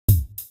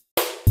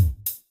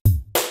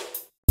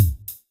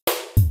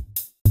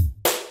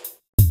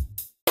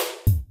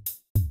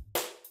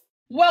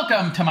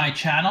Welcome to my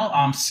channel.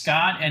 I'm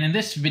Scott, and in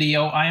this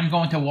video I am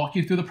going to walk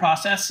you through the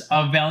process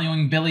of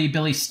valuing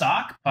Bilibili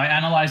stock by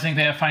analyzing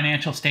their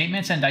financial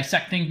statements and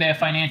dissecting their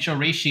financial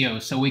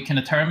ratios so we can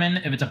determine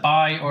if it's a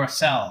buy or a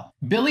sell.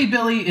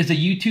 Bilibili is a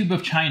YouTube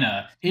of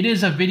China. It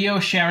is a video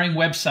sharing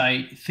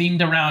website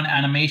themed around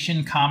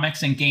animation,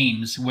 comics, and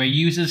games where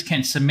users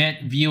can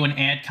submit, view, and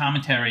add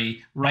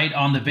commentary right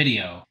on the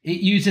video.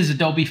 It uses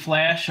Adobe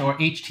Flash or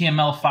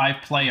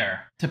HTML5 player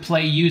to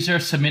play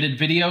user-submitted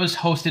videos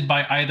hosted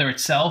by either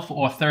itself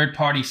or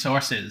third-party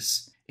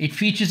sources. It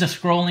features a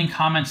scrolling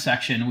comment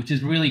section, which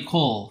is really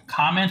cool.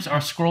 Comments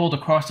are scrolled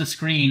across the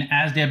screen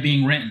as they're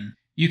being written.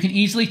 You can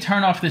easily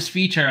turn off this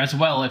feature as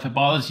well if it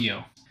bothers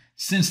you.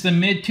 Since the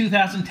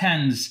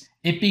mid-2010s,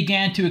 it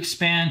began to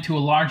expand to a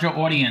larger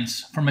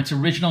audience from its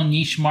original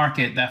niche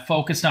market that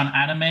focused on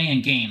anime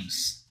and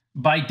games.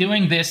 By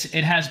doing this,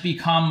 it has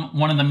become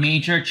one of the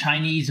major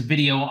Chinese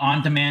video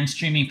on-demand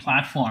streaming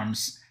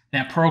platforms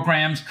that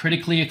programs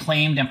critically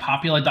acclaimed and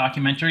popular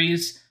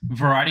documentaries,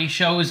 variety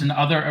shows, and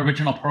other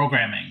original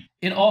programming.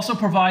 It also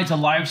provides a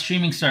live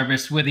streaming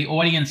service where the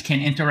audience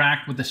can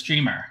interact with the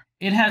streamer.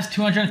 It has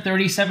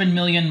 237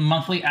 million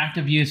monthly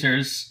active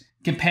users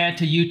compared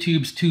to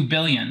YouTube's 2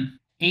 billion.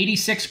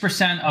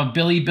 86% of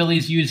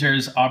Bilibili's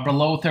users are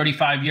below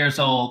 35 years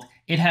old.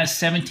 It has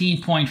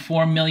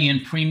 17.4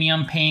 million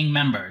premium paying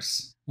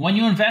members. When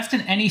you invest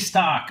in any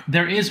stock,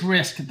 there is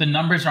risk the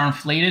numbers are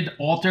inflated,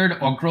 altered,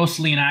 or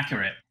grossly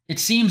inaccurate. It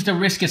seems the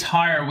risk is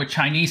higher with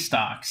Chinese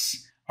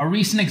stocks. A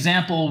recent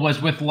example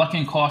was with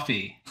Luckin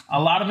coffee.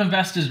 A lot of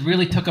investors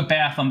really took a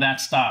bath on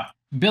that stock.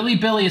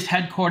 Bilibili is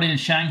headquartered in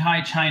Shanghai,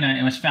 China,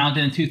 and was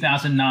founded in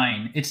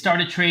 2009. It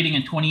started trading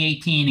in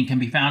 2018 and can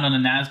be found on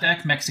the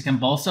Nasdaq, Mexican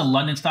Bolsa,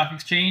 London Stock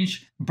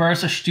Exchange,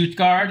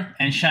 Boerse-Stuttgart,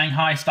 and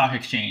Shanghai Stock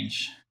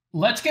Exchange.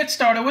 Let's get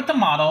started with the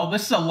model.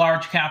 This is a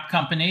large cap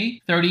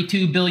company,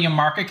 32 billion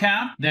market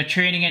cap. They're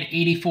trading at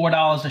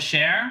 $84 a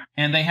share,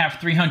 and they have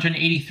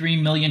 383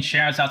 million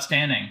shares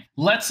outstanding.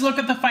 Let's look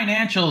at the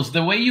financials.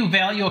 The way you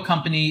value a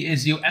company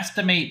is you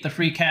estimate the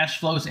free cash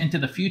flows into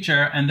the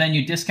future, and then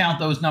you discount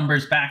those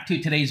numbers back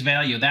to today's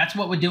value. That's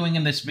what we're doing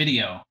in this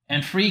video.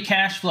 And free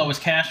cash flow is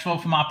cash flow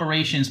from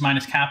operations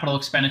minus capital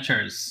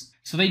expenditures.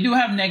 So they do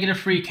have negative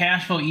free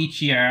cash flow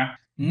each year.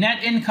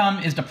 Net income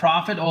is the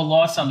profit or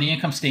loss on the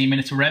income statement.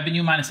 It's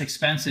revenue minus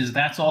expenses.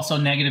 That's also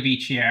negative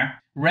each year.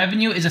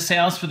 Revenue is a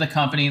sales for the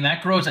company, and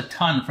that grows a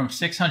ton from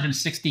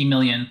 660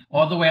 million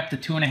all the way up to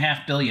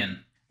 2.5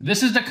 billion.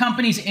 This is the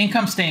company's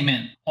income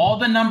statement. All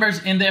the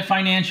numbers in their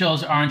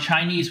financials are in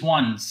Chinese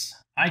ones.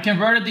 I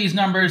converted these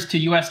numbers to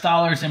US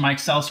dollars in my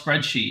Excel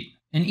spreadsheet.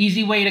 An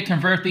easy way to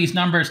convert these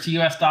numbers to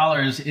US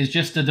dollars is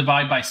just to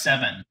divide by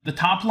 7. The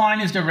top line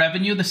is the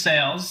revenue, the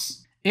sales.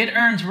 It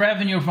earns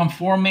revenue from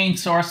 4 main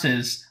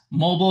sources: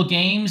 mobile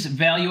games,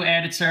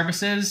 value-added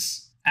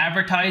services,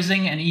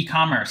 advertising, and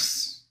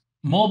e-commerce.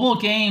 Mobile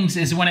games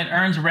is when it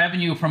earns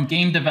revenue from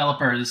game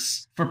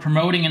developers for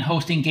promoting and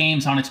hosting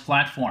games on its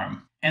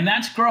platform. And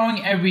that's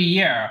growing every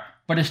year,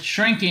 but it's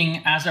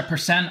shrinking as a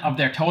percent of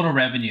their total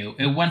revenue.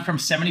 It went from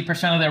 70%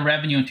 of their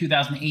revenue in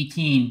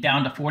 2018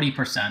 down to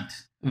 40%.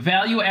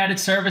 Value-added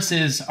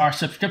services are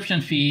subscription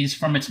fees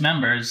from its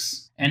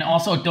members, and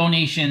also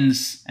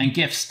donations and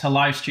gifts to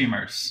live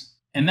streamers.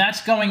 And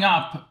that's going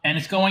up, and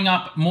it's going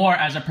up more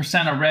as a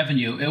percent of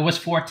revenue. It was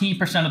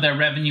 14% of their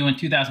revenue in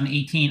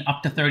 2018,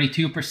 up to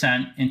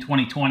 32% in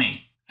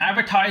 2020.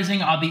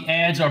 Advertising are the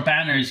ads or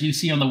banners you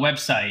see on the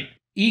website.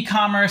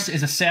 E-commerce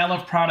is a sale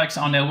of products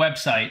on their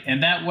website,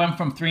 and that went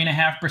from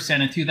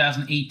 3.5% in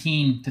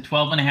 2018 to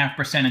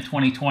 12.5% in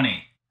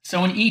 2020.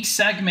 So in each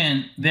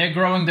segment, they're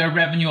growing their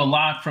revenue a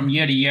lot from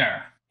year to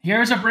year.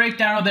 Here's a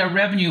breakdown of their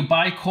revenue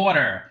by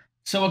quarter.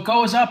 So it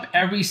goes up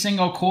every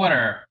single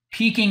quarter,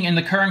 peaking in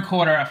the current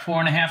quarter at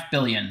 4.5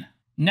 billion.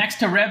 Next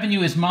to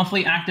revenue is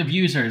monthly active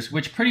users,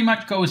 which pretty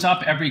much goes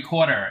up every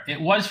quarter.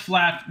 It was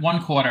flat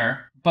one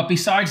quarter, but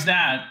besides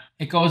that,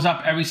 it goes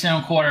up every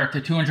single quarter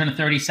to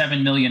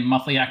 237 million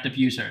monthly active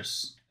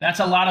users. That's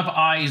a lot of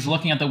eyes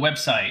looking at the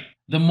website.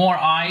 The more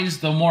eyes,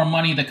 the more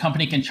money the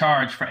company can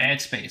charge for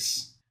ad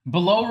space.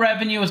 Below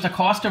revenue is the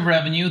cost of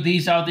revenue.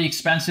 These are the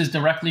expenses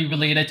directly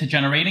related to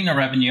generating the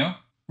revenue.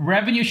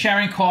 Revenue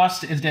sharing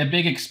cost is their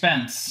big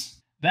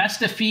expense. That's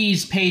the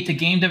fees paid to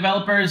game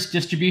developers,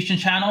 distribution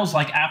channels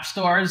like app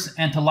stores,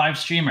 and to live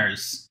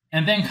streamers.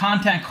 And then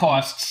content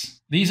costs.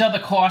 These are the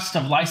costs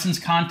of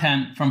licensed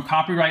content from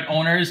copyright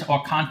owners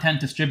or content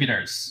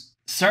distributors.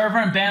 Server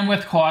and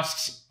bandwidth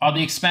costs are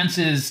the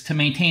expenses to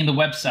maintain the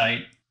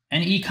website.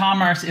 And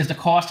e-commerce is the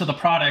cost of the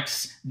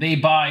products they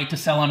buy to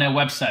sell on their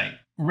website.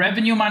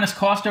 Revenue minus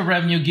cost of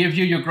revenue gives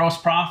you your gross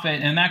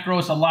profit, and that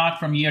grows a lot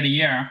from year to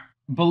year.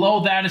 Below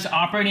that is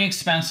operating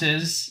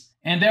expenses,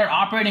 and their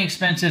operating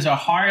expenses are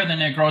higher than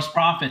their gross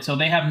profit, so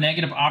they have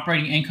negative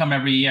operating income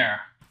every year.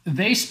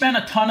 They spend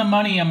a ton of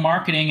money in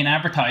marketing and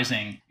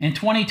advertising. In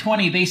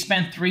 2020, they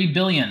spent $3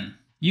 billion.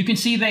 You can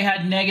see they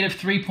had negative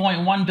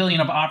 $3.1 billion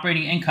of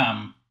operating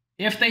income.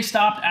 If they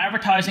stopped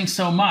advertising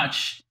so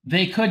much,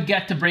 they could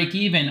get to break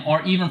even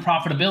or even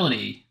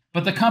profitability.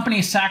 but the company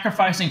is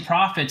sacrificing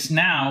profits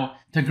now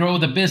to grow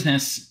the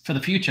business for the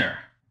future.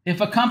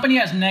 If a company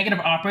has negative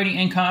operating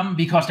income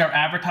because they're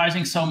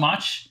advertising so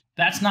much,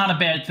 that's not a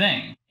bad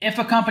thing. If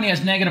a company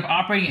has negative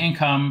operating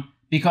income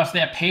because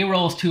their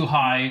payroll is too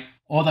high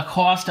or the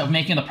cost of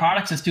making the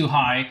products is too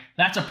high,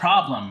 that's a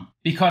problem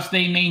because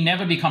they may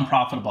never become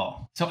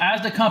profitable. So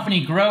as the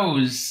company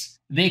grows,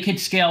 they could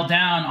scale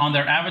down on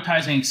their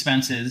advertising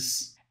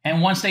expenses.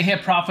 And once they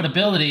hit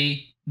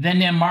profitability, then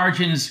their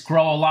margins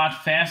grow a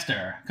lot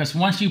faster. Because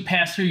once you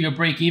pass through your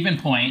break-even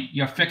point,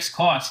 your fixed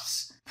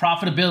costs,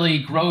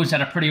 profitability grows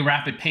at a pretty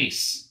rapid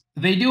pace.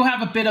 They do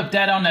have a bit of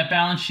debt on their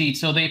balance sheet,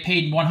 so they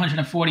paid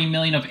 $140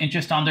 million of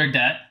interest on their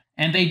debt.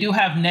 And they do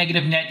have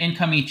negative net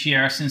income each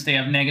year since they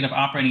have negative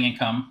operating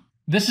income.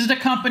 This is the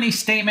company's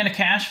statement of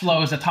cash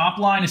flows. The top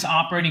line is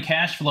operating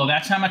cash flow.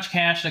 That's how much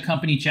cash the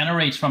company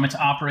generates from its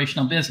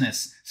operational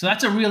business. So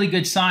that's a really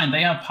good sign.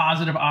 They have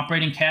positive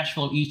operating cash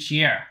flow each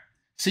year.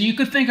 So you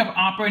could think of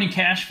operating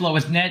cash flow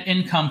as net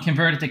income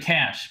converted to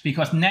cash,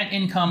 because net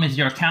income is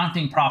your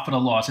accounting profit or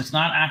loss. It's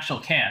not actual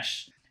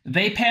cash.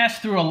 They pass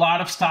through a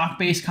lot of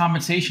stock-based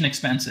compensation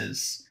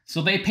expenses.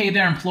 So they pay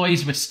their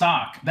employees with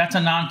stock. That's a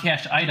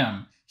non-cash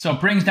item. So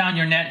it brings down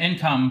your net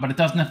income, but it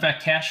doesn't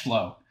affect cash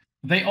flow.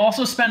 They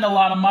also spend a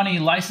lot of money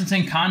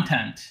licensing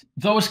content.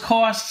 Those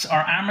costs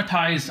are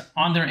amortized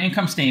on their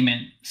income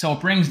statement, so it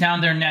brings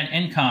down their net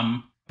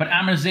income, but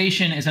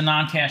amortization is a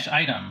non-cash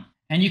item.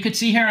 And you could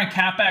see here in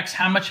CapEx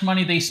how much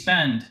money they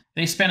spend.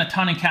 They spend a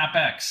ton in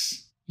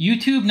CapEx.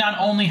 YouTube not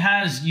only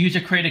has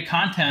user-created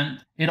content,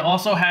 it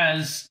also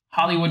has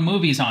Hollywood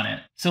movies on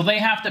it. So they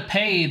have to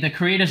pay the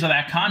creators of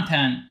that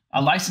content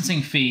a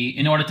licensing fee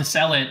in order to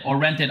sell it or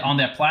rent it on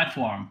their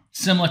platform,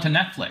 similar to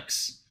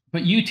Netflix.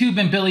 But YouTube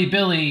and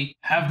Bilibili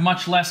have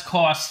much less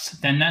costs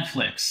than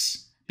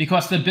Netflix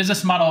because the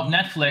business model of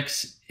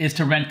Netflix is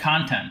to rent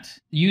content.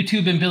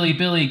 YouTube and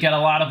Bilibili get a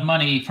lot of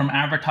money from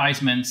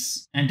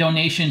advertisements and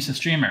donations to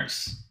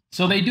streamers.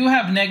 So they do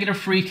have negative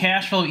free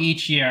cash flow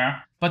each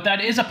year, but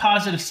that is a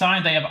positive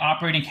sign they have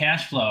operating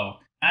cash flow.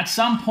 At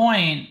some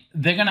point,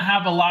 they're going to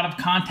have a lot of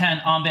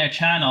content on their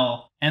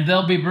channel and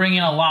they'll be bringing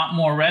a lot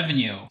more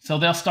revenue. So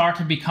they'll start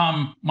to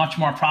become much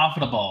more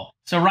profitable.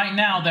 So right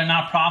now, they're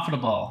not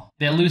profitable.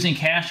 They're losing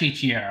cash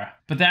each year,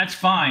 but that's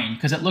fine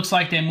because it looks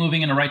like they're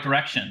moving in the right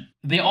direction.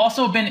 They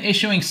also been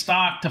issuing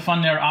stock to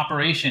fund their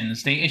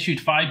operations. They issued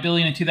 $5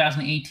 billion in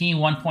 2018,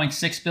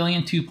 $1.6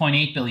 billion,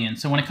 $2.8 billion.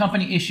 So when a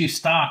company issues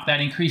stock, that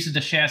increases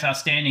the shares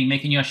outstanding,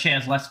 making your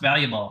shares less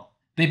valuable.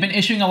 They've been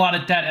issuing a lot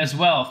of debt as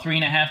well,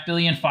 $3.5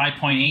 billion,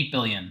 $5.8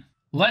 billion.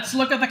 Let's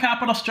look at the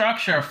capital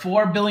structure.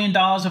 $4 billion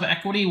of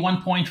equity,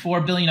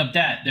 $1.4 billion of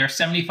debt. They're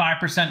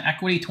 75%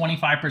 equity,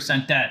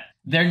 25% debt.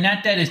 Their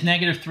net debt is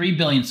negative $3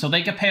 billion, so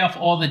they could pay off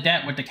all the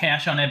debt with the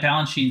cash on their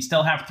balance sheet and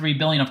still have $3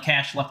 billion of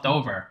cash left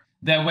over.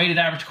 Their weighted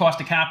average cost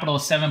of capital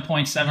is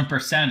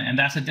 7.7%, and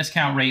that's a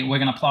discount rate we're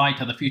going to apply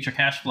to the future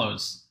cash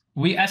flows.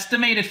 We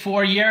estimated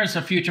 4 years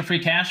of future free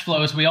cash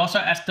flows. We also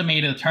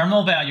estimated the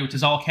terminal value, which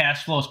is all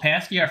cash flows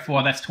past year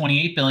 4, that's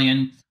 $28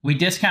 billion. We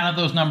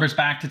discounted those numbers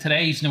back to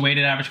today using the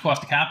weighted average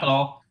cost of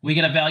capital. We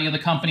get a value of the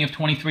company of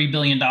 $23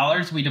 billion.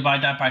 We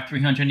divide that by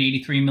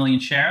 383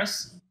 million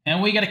shares.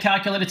 And we get a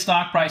calculated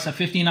stock price of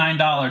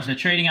 $59. They're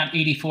trading at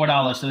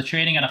 $84, so they're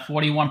trading at a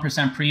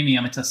 41%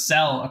 premium. It's a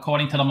sell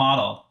according to the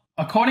model.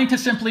 According to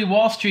Simply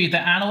Wall Street, the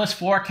analyst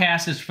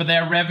forecast is for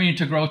their revenue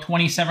to grow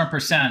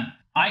 27%.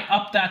 I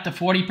upped that to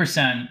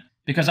 40%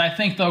 because I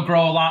think they'll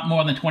grow a lot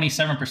more than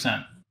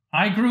 27%.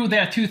 I grew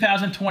their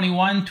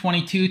 2021,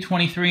 22,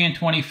 23, and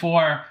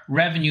 24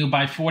 revenue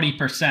by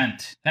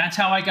 40%. That's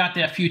how I got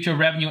their future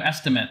revenue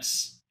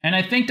estimates. And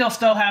I think they'll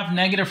still have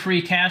negative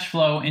free cash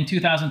flow in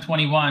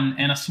 2021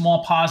 and a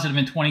small positive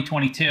in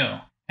 2022.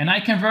 And I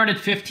converted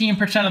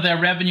 15% of their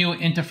revenue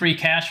into free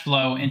cash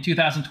flow in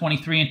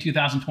 2023 and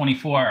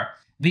 2024.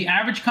 The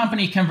average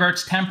company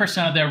converts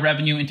 10% of their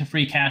revenue into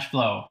free cash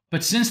flow.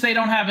 But since they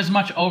don't have as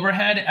much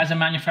overhead as a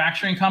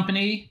manufacturing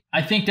company,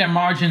 I think their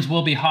margins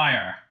will be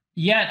higher.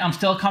 Yet, I'm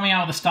still coming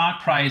out with a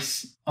stock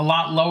price a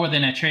lot lower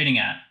than they're trading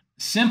at.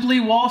 Simply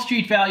Wall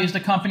Street values the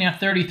company at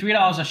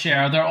 $33 a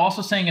share. They're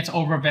also saying it's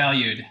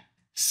overvalued.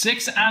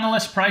 6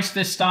 analysts priced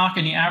this stock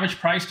and the average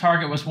price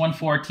target was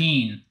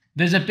 $114.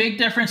 There's a big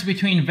difference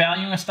between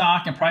valuing a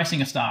stock and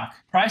pricing a stock.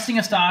 Pricing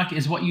a stock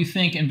is what you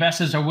think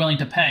investors are willing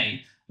to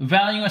pay.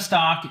 Valuing a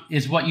stock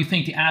is what you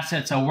think the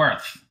assets are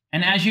worth.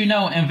 And as you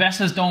know,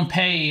 investors don't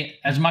pay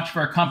as much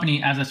for a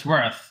company as it's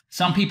worth.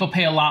 Some people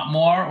pay a lot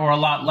more or a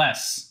lot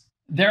less.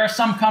 There are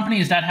some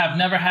companies that have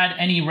never had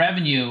any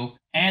revenue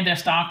and their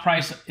stock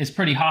price is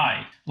pretty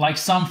high, like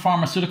some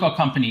pharmaceutical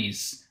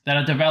companies that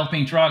are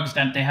developing drugs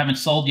that they haven't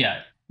sold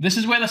yet. This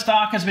is where the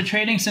stock has been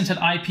trading since it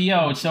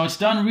IPO'd, so it's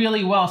done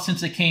really well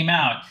since it came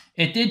out.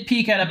 It did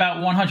peak at about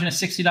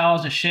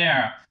 $160 a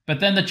share, but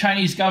then the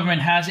Chinese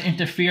government has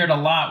interfered a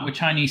lot with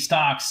Chinese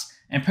stocks,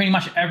 and pretty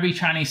much every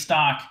Chinese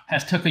stock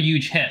has took a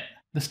huge hit.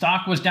 The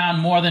stock was down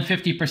more than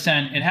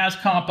 50%. It has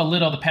come up a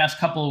little the past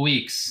couple of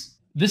weeks.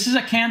 This is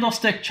a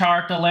candlestick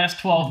chart the last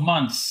 12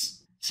 months.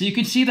 So you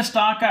can see the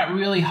stock got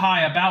really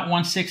high, about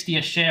 $160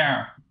 a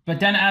share. But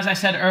then, as I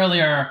said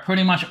earlier,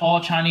 pretty much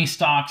all Chinese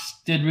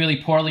stocks did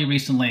really poorly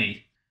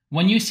recently.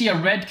 When you see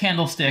a red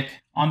candlestick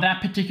on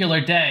that particular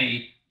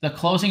day, the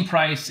closing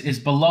price is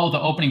below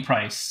the opening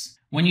price.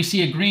 When you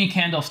see a green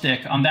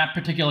candlestick on that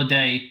particular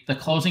day, the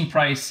closing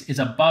price is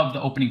above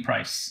the opening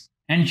price.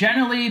 And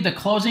generally, the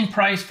closing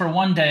price for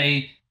one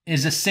day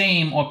is the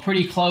same or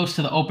pretty close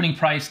to the opening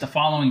price the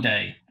following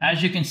day.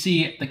 As you can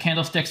see, the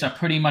candlesticks are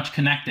pretty much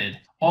connected,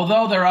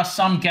 although there are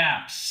some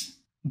gaps.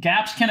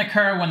 Gaps can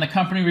occur when the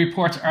company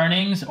reports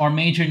earnings or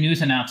major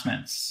news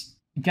announcements.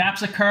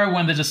 Gaps occur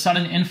when there's a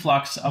sudden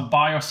influx of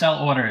buy or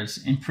sell orders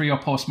in pre or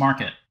post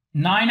market.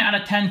 9 out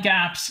of 10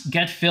 gaps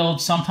get filled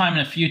sometime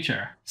in the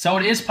future. So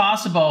it is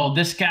possible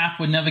this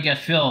gap would never get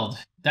filled.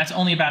 That's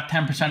only about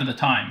 10% of the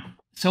time.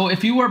 So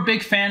if you were a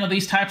big fan of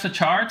these types of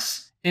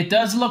charts, it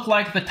does look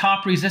like the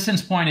top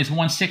resistance point is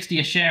 160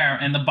 a share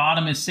and the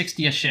bottom is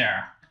 60 a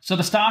share. So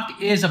the stock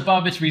is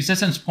above its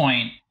resistance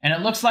point, and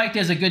it looks like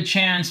there's a good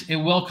chance it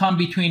will come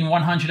between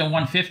 100 and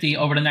 150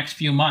 over the next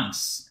few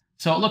months.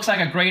 So it looks like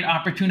a great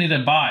opportunity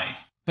to buy.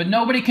 But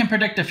nobody can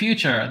predict the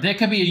future. There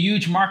could be a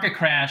huge market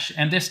crash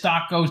and this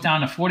stock goes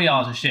down to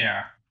 $40 a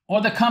share. Or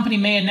the company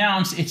may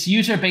announce its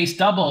user base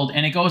doubled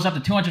and it goes up to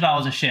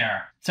 $200 a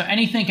share. So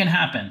anything can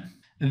happen.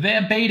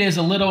 Their beta is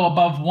a little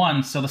above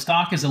 1, so the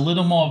stock is a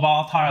little more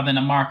volatile than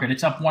the market.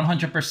 It's up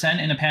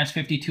 100% in the past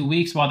 52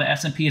 weeks, while the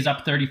S&P is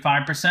up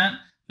 35%.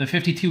 The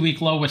 52-week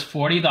low was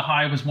 40, the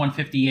high was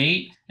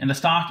 158, and the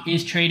stock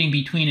is trading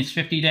between its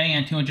 50-day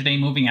and 200-day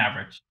moving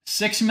average.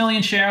 6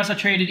 million shares are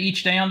traded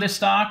each day on this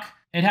stock.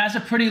 It has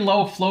a pretty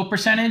low float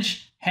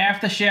percentage.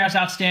 Half the shares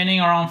outstanding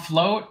are on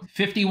float,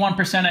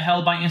 51% are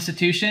held by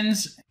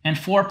institutions, and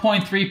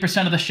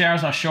 4.3% of the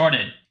shares are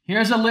shorted.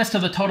 Here's a list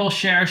of the total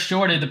shares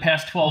shorted the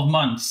past 12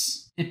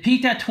 months. It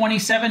peaked at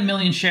 27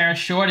 million shares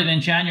shorted in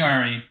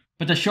January,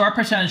 but the short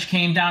percentage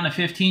came down to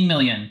 15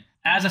 million.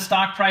 As the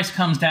stock price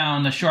comes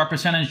down, the short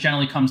percentage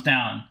generally comes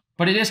down.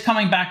 But it is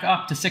coming back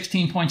up to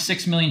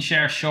 16.6 million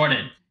shares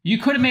shorted. You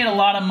could have made a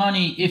lot of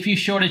money if you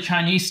shorted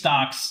Chinese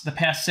stocks the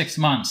past 6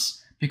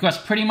 months, because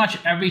pretty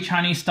much every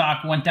Chinese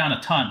stock went down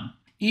a ton.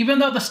 Even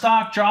though the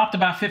stock dropped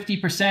about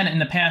 50% in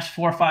the past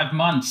 4 or 5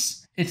 months,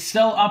 it's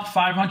still up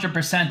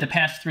 500% the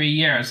past 3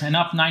 years and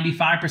up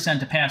 95%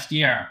 the past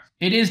year.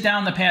 It is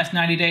down the past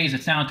 90 days,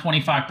 it's down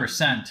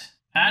 25%.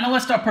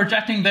 Analysts are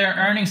projecting their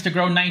earnings to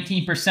grow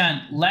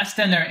 19%, less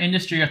than their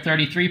industry of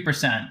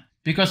 33%,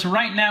 because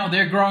right now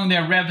they're growing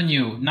their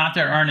revenue, not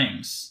their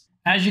earnings.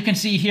 As you can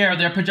see here,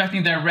 they're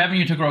projecting their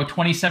revenue to grow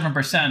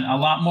 27%, a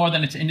lot more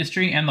than its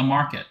industry and the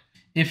market.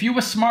 If you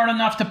were smart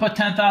enough to put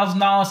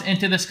 $10,000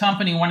 into this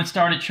company when it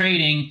started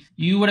trading,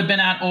 you would have been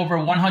at over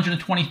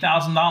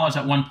 $120,000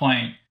 at one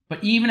point.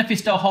 But even if you're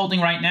still holding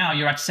right now,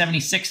 you're at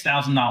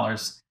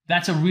 $76,000.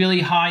 That's a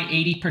really high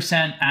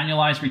 80%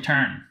 annualized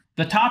return.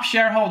 The top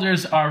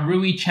shareholders are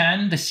Rui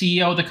Chen, the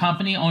CEO of the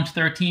company, owns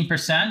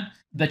 13%.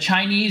 The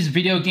Chinese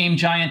video game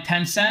giant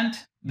Tencent,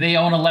 they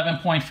own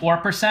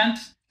 11.4%.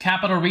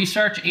 Capital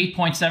Research,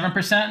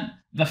 8.7%.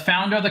 The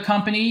founder of the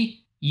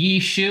company, Yi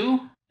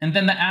Shu, and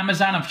then the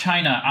Amazon of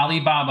China,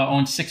 Alibaba,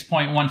 owns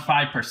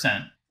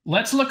 6.15%.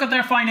 Let's look at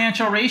their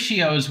financial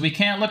ratios. We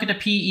can't look at the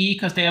PE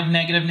because they have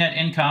negative net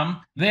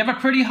income. They have a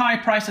pretty high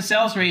price to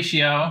sales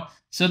ratio,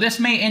 so this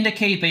may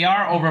indicate they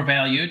are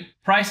overvalued.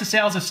 Price to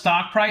sales is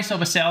stock price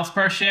over sales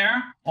per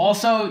share.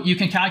 Also, you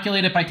can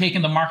calculate it by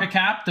taking the market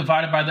cap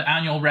divided by the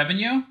annual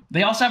revenue.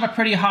 They also have a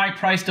pretty high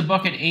price to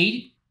book at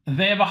 8.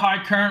 They have a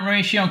high current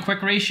ratio and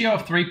quick ratio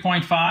of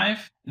 3.5.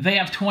 They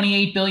have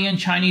 28 billion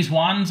Chinese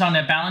yuans on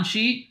their balance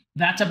sheet.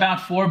 That's about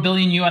 $4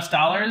 billion US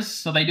dollars,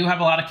 so they do have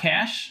a lot of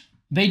cash.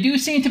 They do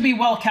seem to be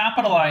well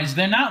capitalized.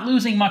 They're not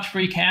losing much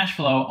free cash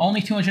flow,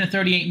 only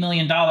 $238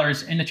 million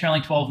in the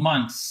trailing 12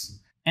 months.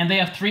 And they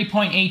have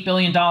 $3.8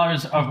 billion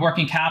of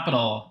working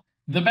capital.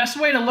 The best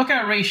way to look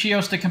at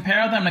ratios to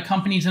compare them to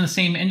companies in the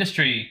same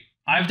industry.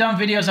 I've done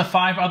videos of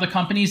 5 other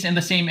companies in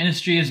the same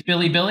industry as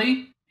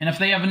Bilibili, and if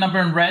they have a number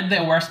in red,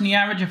 they're worse than the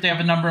average. If they have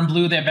a number in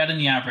blue, they're better than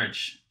the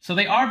average. So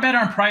they are better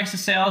in price to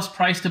sales,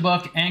 price to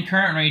book, and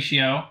current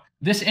ratio.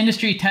 This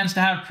industry tends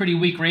to have pretty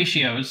weak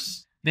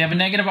ratios. They have a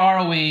negative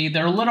ROE.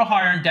 They're a little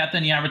higher in debt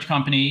than the average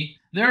company.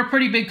 They're a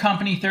pretty big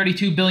company,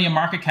 32 billion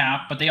market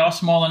cap, but they are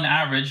smaller than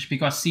average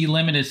because C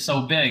limit is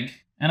so big.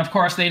 And of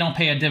course, they don't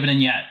pay a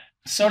dividend yet.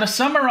 So to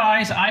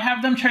summarize, I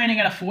have them trading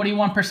at a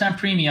 41%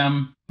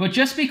 premium, but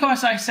just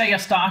because I say a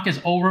stock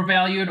is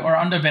overvalued or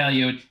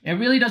undervalued, it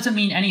really doesn't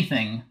mean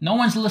anything. No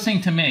one's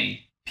listening to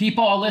me.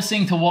 People are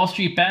listening to Wall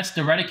Street Bets,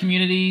 the Reddit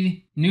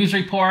community, news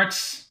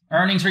reports,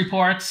 earnings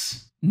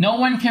reports. No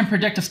one can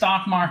predict a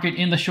stock market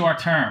in the short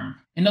term.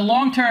 In the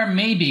long term,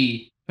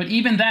 maybe, but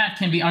even that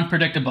can be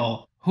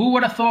unpredictable. Who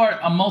would have thought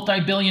a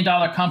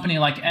multi-billion-dollar company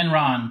like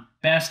Enron,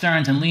 Bear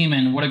Stearns, and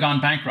Lehman would have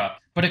gone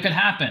bankrupt? But it could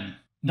happen.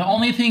 The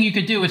only thing you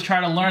could do is try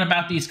to learn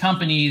about these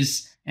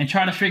companies and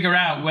try to figure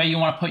out where you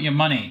want to put your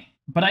money.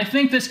 But I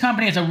think this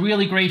company has a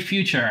really great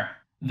future.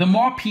 The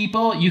more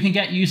people you can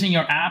get using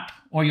your app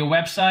or your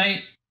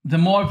website, the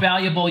more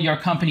valuable your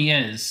company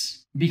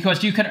is,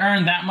 because you can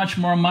earn that much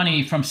more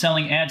money from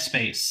selling ad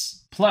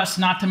space. plus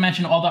not to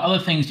mention all the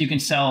other things you can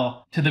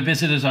sell to the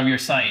visitors of your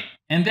site.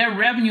 And their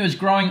revenue is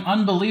growing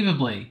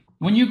unbelievably.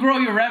 When you grow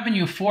your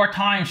revenue 4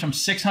 times from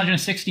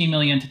 660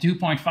 million to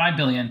 2.5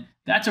 billion,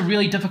 that's a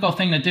really difficult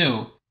thing to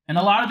do. And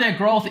a lot of their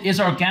growth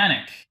is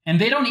organic. And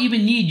they don't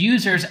even need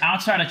users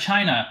outside of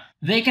China.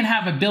 They can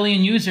have 1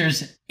 billion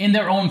users in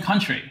their own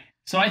country.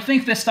 So I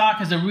think this stock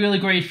has a really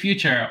great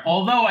future,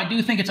 although I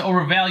do think it's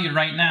overvalued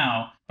right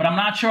now, but I'm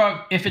not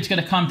sure if it's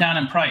going to come down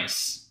in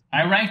price.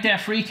 I rank their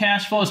free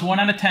cash flow as 1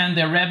 out of 10,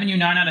 their revenue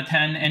 9 out of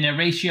 10, and their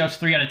ratio is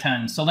 3 out of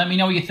 10. So let me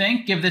know what you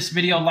think. Give this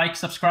video a like,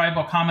 subscribe,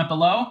 or comment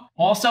below.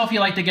 Also, if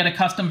you'd like to get a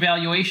custom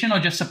valuation or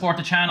just support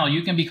the channel,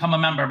 you can become a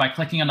member by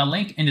clicking on the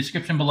link in the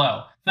description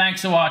below.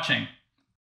 Thanks for watching.